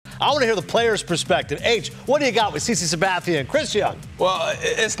I want to hear the player's perspective. H, what do you got with CeCe Sabathia and Chris Young? Well,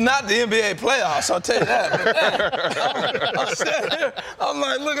 it's not the NBA playoffs, I'll tell you that. I'm standing here, I'm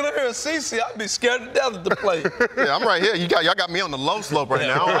like, looking at her, CeCe, I'd be scared to death at the plate. Yeah, I'm right here. Y'all got me on the low slope right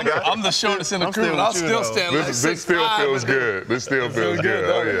now. I'm the shortest in the crew, and I'll still stand like 6'5". This still feels good. This still feels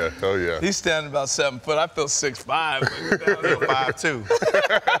good. Oh, yeah. He's standing about 7 foot. I feel 6'5".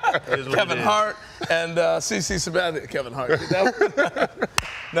 5'2". Kevin Hart and CeCe Sabathia. Kevin Hart.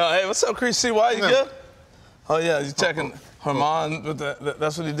 No, hey, what's up, Chris? Why you good? Oh, yeah, you checking Herman.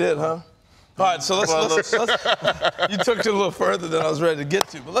 That's what he did, huh? All right, so let's you took it a little further than I was ready to get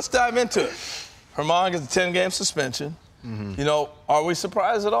to, but let's dive into it. Herman gets a 10-game suspension. You know, are we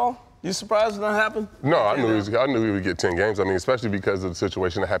surprised at all? You surprised when that happened? No, I knew he would get 10 games. I mean, especially because of the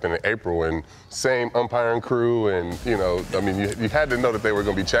situation that happened in April and same umpiring crew, and you know, I mean, you had to know that they were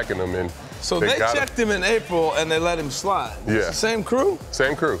going to be checking him. And so they checked him in April and they let him slide. Yeah. It's the same crew?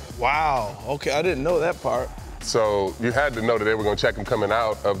 Same crew. Wow. Okay, I didn't know that part. So you had to know that they were going to check him coming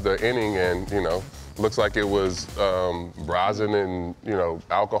out of the inning, and you know, looks like it was rosin and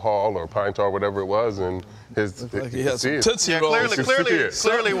alcohol or pine tar, whatever it was, and like he had some Tootsie Rolls.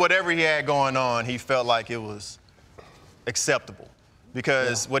 Clearly, whatever he had going on, he felt like it was acceptable,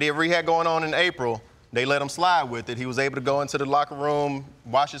 because whatever he had going on in April, they let him slide with it. He was able to go into the locker room,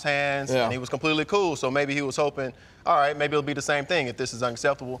 wash his hands, and he was completely cool. So maybe he was hoping, all right, maybe it'll be the same thing. If this is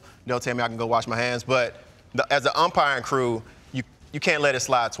unacceptable, they'll tell me I can go wash my hands. But as an umpiring crew, you can't let it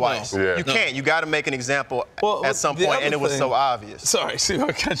slide twice. No. Yeah. You can't. You got to make an example at some point, and it was so obvious. Sorry, see if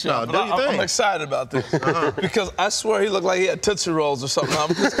I catch you. I'm excited about this because I swear he looked like he had Tootsie Rolls or something on.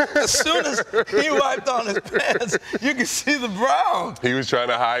 Because as soon as he wiped on his pants, you could see the brown. He was trying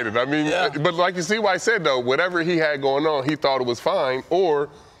to hide it. I mean, but like you see what I said, though, whatever he had going on, he thought it was fine, or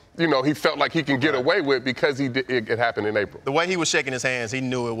he felt like he can get away with because it happened in April. The way he was shaking his hands, he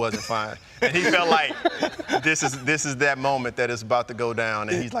knew it wasn't fine. And he felt like this is that moment that is about to go down.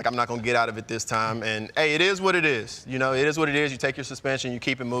 And he's like, I'm not going to get out of it this time. And, hey, it is what it is. It is what it is. You take your suspension, you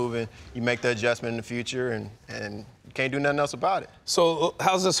keep it moving, you make the adjustment in the future, and you can't do nothing else about it. So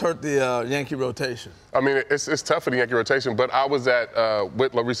how's this hurt the Yankee rotation? I mean, it's tough for the Yankee rotation, but I was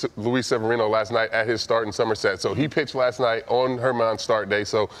with Luis Severino last night at his start in Somerset. So he pitched last night on Herman's start day,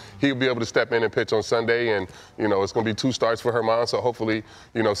 so he'll be able to step in and pitch on Sunday, and, it's going to be 2 starts for Herman, so hopefully,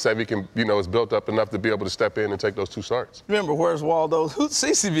 Sevy can, is built up enough to be able to step in and take those 2 starts. Remember, where's Waldo?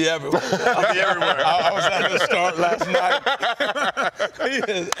 CeCe be everywhere. I'll be everywhere. I was at the start last night.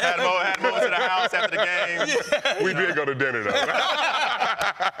 Had him over to the house after the game. Yeah. We did go to dinner, though.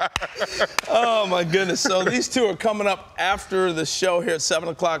 Oh, my goodness. So these 2 are coming up after the show here at 7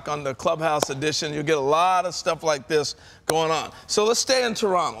 o'clock on the Clubhouse edition. You'll get a lot of stuff like this going on. So let's stay in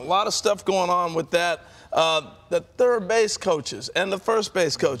Toronto. A lot of stuff going on with that. The third base coaches and the first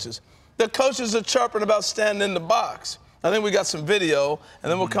base coaches. The coaches are chirping about standing in the box. I think we got some video,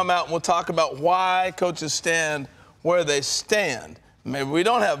 and then we'll come out and we'll talk about why coaches stand where they stand. Maybe we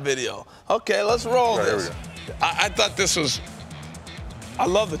don't have video. Okay, let's roll this. I thought this was... I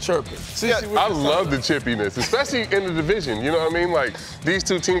love the chirping. I love the chippiness, especially in the division. You know what I mean? Like, these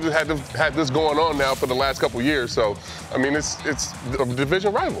 2 teams have had this going on now for the last couple years. So, I mean, it's a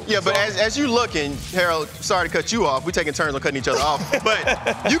division rival. Yeah, but as you look, and Harold, sorry to cut you off. We're taking turns on cutting each other off.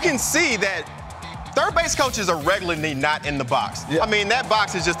 But you can see that third base coaches are regularly not in the box. Yeah. I mean, that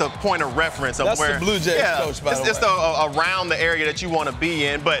box is just a point of reference of That's where. That's the Blue Jays coach, by the way. It's just around the area that you want to be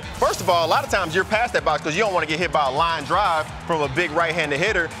in. But first of all, a lot of times you're past that box because you don't want to get hit by a line drive from a big right-handed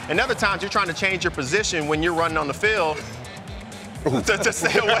hitter. And other times you're trying to change your position when you're running on the field to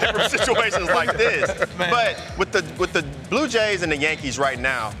stay away from situations like this. But with the Blue Jays and the Yankees right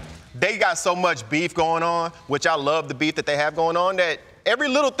now, they got so much beef going on, which I love the beef that they have going on, that every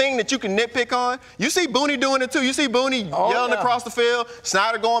little thing that you can nitpick on, you see Booney doing it too. You see Booney yelling across the field,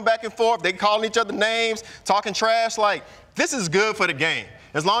 Snyder going back and forth, they calling each other names, talking trash. Like, this is good for the game.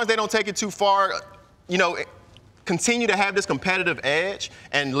 As long as they don't take it too far, continue to have this competitive edge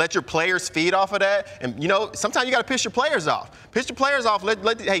and let your players feed off of that. And, sometimes you got to piss your players off. Piss your players off.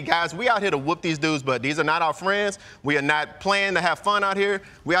 Hey, guys, we out here to whoop these dudes, but these are not our friends. We are not playing to have fun out here.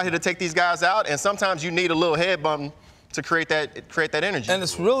 We out here to take these guys out, and sometimes you need a little head bump to create that energy. And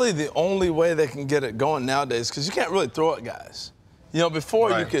it's really the only way they can get it going nowadays, because you can't really throw at guys. You know,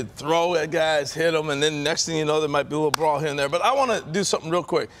 before you could throw at guys, hit them, and then next thing you know, there might be a little brawl here and there. But I want to do something real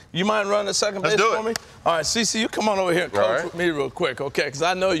quick. You mind running a second base for me? All right, CC, you come on over here and coach with me real quick, okay? Because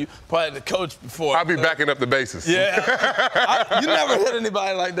I know you probably had to coach before. I'll be backing up the bases. Yeah. You never hit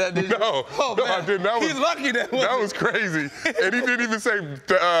anybody like that, did you? No. Oh, no, man. I didn't. He's lucky that was crazy. And he didn't even say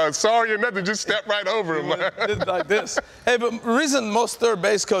sorry or nothing. Just step right over him. Like this. Hey, but the reason most third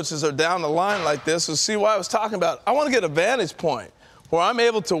base coaches are down the line like this is, see what I was talking about. I want to get a vantage point where I'm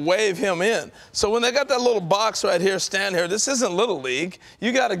able to wave him in. So when they got that little box right here, stand here, this isn't Little League.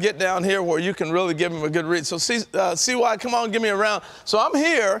 You got to get down here where you can really give him a good read. So CY, come on, give me a round. So I'm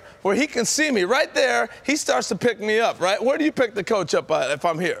here where he can see me. Right there, he starts to pick me up, right? Where do you pick the coach up at if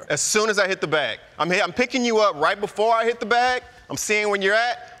I'm here? As soon as I hit the bag. I'm picking you up right before I hit the bag. I'm seeing when you're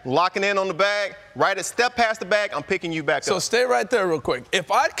at, locking in on the bag. Right a step past the bag, I'm picking you back up. So stay right there real quick.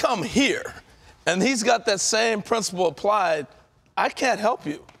 If I come here and he's got that same principle applied, I can't help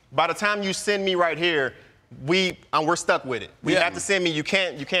you. By the time you send me right here, we're stuck with it. We have to send me. You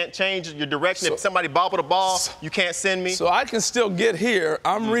can't change your direction. If somebody bobbled the ball, you can't send me. So I can still get here.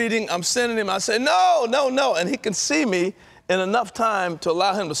 I'm reading. I'm sending him. I say, no, no, no. And he can see me in enough time to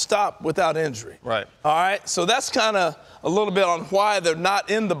allow him to stop without injury. Right. All right? So that's kind of a little bit on why they're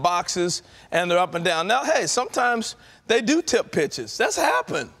not in the boxes and they're up and down. Now, hey, sometimes they do tip pitches. That's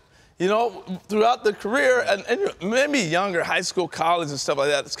happened. You know, throughout the career, and maybe younger, high school, college, and stuff like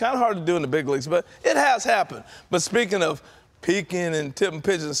that, it's kind of hard to do in the big leagues, but it has happened. But speaking of peeking and tipping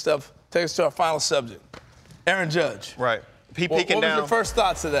pitches and stuff, take us to our final subject. Aaron Judge. Right. He peeking down. What was your first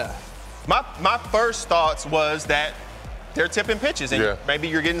thoughts of that? My first thoughts was that they're tipping pitches, and maybe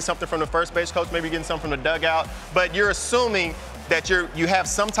you're getting something from the first base coach, maybe you're getting something from the dugout, but you're assuming that you have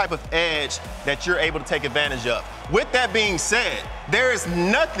some type of edge that you're able to take advantage of. With that being said, there is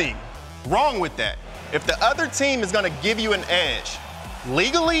nothing wrong with that. If the other team is going to give you an edge,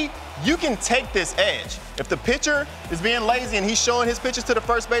 legally, you can take this edge. If the pitcher is being lazy and he's showing his pitches to the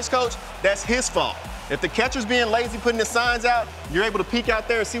first base coach, that's his fault. If the catcher's being lazy, putting his signs out, you're able to peek out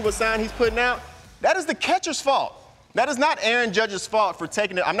there and see what sign he's putting out, that is the catcher's fault. That is not Aaron Judge's fault for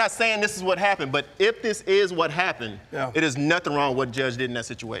taking it. I'm not saying this is what happened, but if this is what happened, it is nothing wrong with what Judge did in that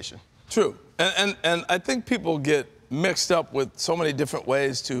situation. True. And I think people get mixed up with so many different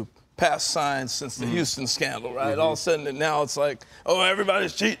ways to pass signs since the Houston scandal, right? All of a sudden now it's like, oh,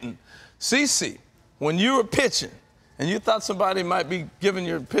 everybody's cheating. CC, when you were pitching and you thought somebody might be giving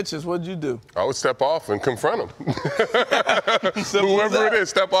your pitches, what'd you do? I would step off and confront them. Whoever it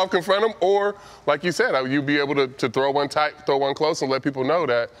is, step off, confront them, or like you said, you'd be able to throw one tight, throw one close, and let people know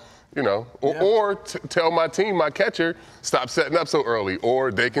that, you know, or tell my team, my catcher, stop setting up so early,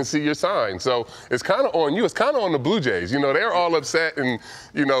 or they can see your sign. So it's kind of on you. It's kind of on the Blue Jays. You know, they're all upset and,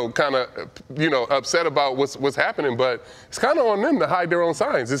 you know, kind of, you know, upset about what's happening, but it's kind of on them to hide their own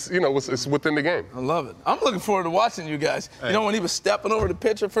signs. It's, you know, it's within the game. I love it. I'm looking forward to watching you guys. Hey. You know, when he was stepping over the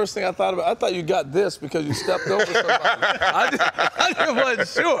pitcher, first thing I thought you got this because you stepped over somebody. I just wasn't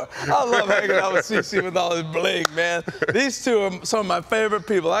sure. I love hanging out with CC with all his bling, man. These two are some of my favorite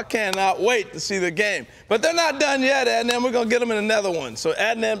people. I cannot wait to see the game. But they're not done yet, Adnan. We're going to get them in another one. So,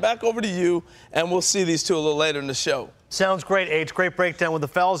 Adnan, back over to you, and we'll see these two a little later in the show. Sounds great, H. Great breakdown with the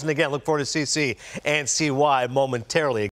fellas. And again, look forward to CC and CY momentarily.